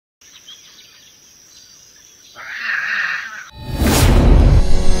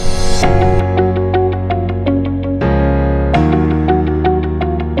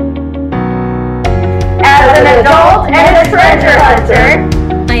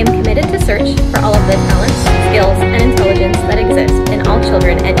search for all of the talents, skills, and intelligence that exist in all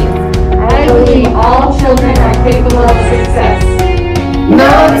children and youth. I believe all children are capable of success. No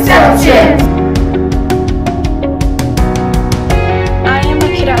exceptions! I am a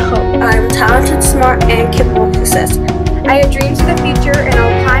kid at Hope. I am talented, smart, and capable of success. I have dreams for the future and I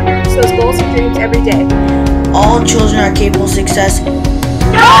will climb towards those goals and dreams every day. All children are capable of success. No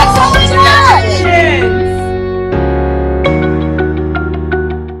exceptions!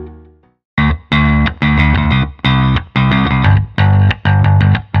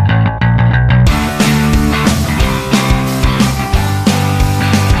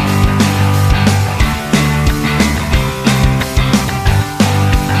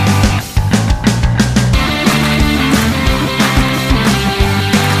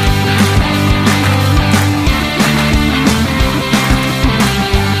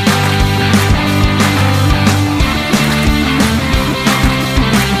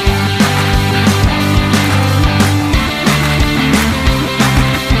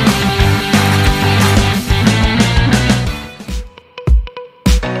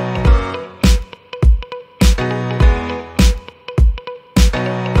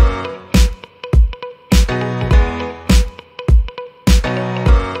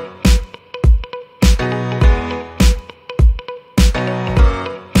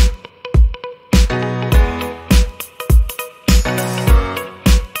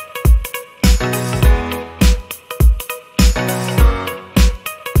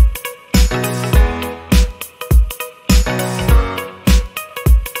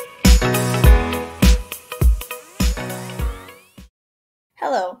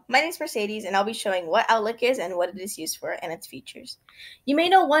 Hello, my name is Mercedes, and I'll be showing what Outlook is and what it is used for and its features. You may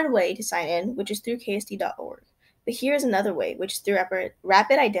know one way to sign in, which is through ksd.org, but here is another way, which is through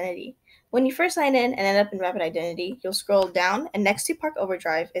Rapid Identity. When you first sign in and end up in Rapid Identity, you'll scroll down, and next to Park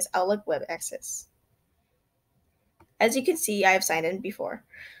Overdrive is Outlook Web Access. As you can see, I have signed in before,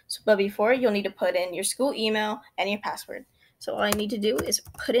 but before you'll need to put in your school email and your password. So all I need to do is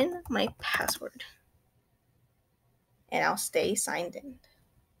put in my password, and I'll stay signed in.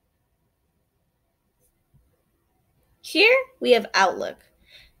 Here we have Outlook,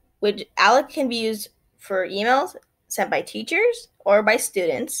 which Outlook can be used for emails sent by teachers or by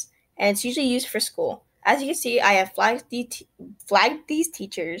students, and it's usually used for school. As you can see, I have flagged these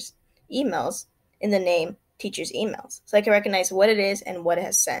teachers' emails in the name teachers' emails, so I can recognize what it is and what it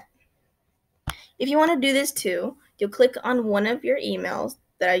has sent. If you want to do this too, you'll click on one of your emails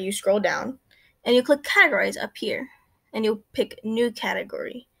that you scroll down, and you'll click Categorize up here, and you'll pick New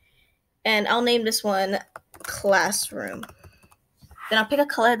Category. And I'll name this one Classroom. Then I'll pick a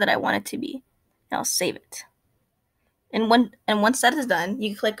color that I want it to be, and I'll save it. And once that is done,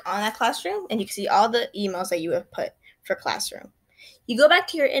 you can click on that classroom, and you can see all the emails that you have put for Classroom. You go back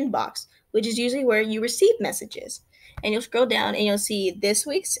to your inbox, which is usually where you receive messages, and you'll scroll down, and you'll see this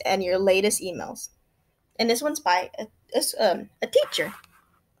week's and your latest emails. And this one's by a teacher,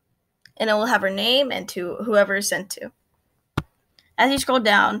 and it will have her name and to whoever is sent to. As you scroll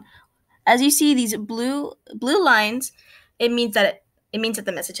down, as you see these blue lines, it means that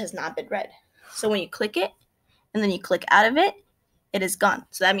the message has not been read. So when you click it and then you click out of it, it is gone.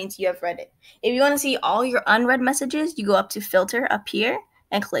 So that means you have read it. If you want to see all your unread messages, you go up to Filter up here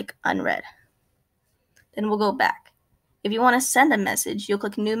and click Unread. Then we'll go back. If you want to send a message, you'll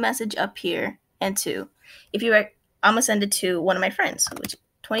click New Message up here and to. I'm gonna send it to one of my friends, which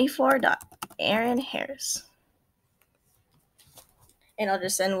 24.AaronHarris. And I'll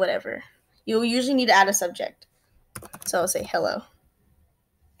just send whatever. You'll usually need to add a subject. So I'll say hello.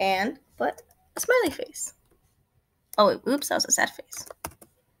 And put a smiley face. Oh, wait, oops, that was a sad face.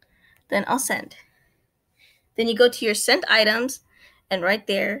 Then I'll send. Then you go to your sent items, and right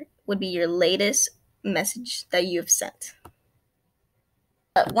there would be your latest message that you have sent.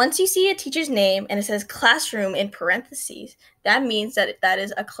 Once you see a teacher's name and it says classroom in parentheses, that means that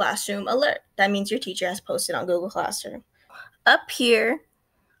is a classroom alert. That means your teacher has posted on Google Classroom. Up here,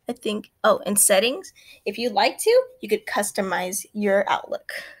 I think, in settings, if you'd like to, you could customize your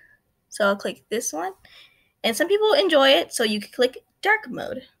Outlook. So I'll click this one. And some people enjoy it, so you could click dark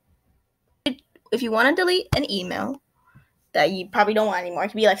mode. If you want to delete an email that you probably don't want anymore, it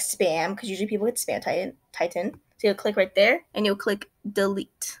could be like spam, because usually people hit spam titan. So you'll click right there, and you'll click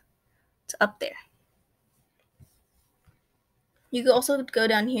delete. It's up there. You can also go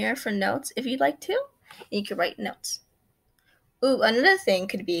down here for notes if you'd like to, and you can write notes. Ooh, another thing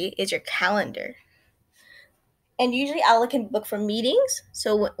is your calendar. And usually Outlook can book for meetings.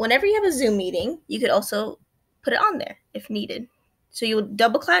 So whenever you have a Zoom meeting, you could also put it on there if needed. So you would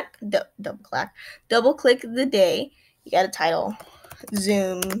double click the day. You got a title,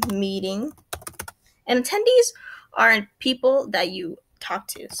 Zoom meeting. And attendees are people that you talk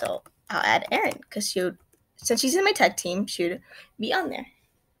to. So I'll add Erin because since she's in my tech team, she would be on there.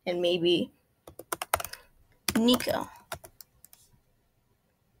 And maybe Nico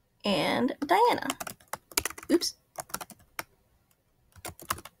and Diana. Oops.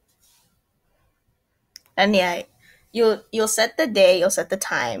 And yeah, you'll set the day, you'll set the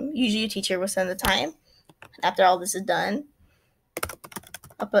time. Usually your teacher will send the time. After all this is done,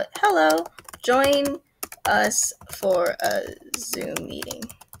 I'll put hello, join us for a Zoom meeting.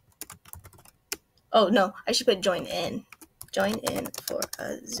 Oh no, I should put join in. Join in for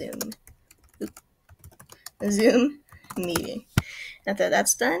a Zoom meeting. After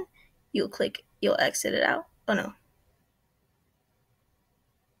that's done, you'll exit it out. Oh no.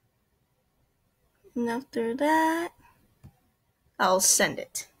 And after that, I'll send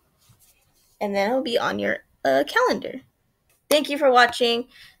it. And then it'll be on your calendar. Thank you for watching.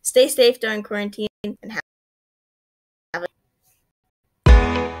 Stay safe during quarantine and have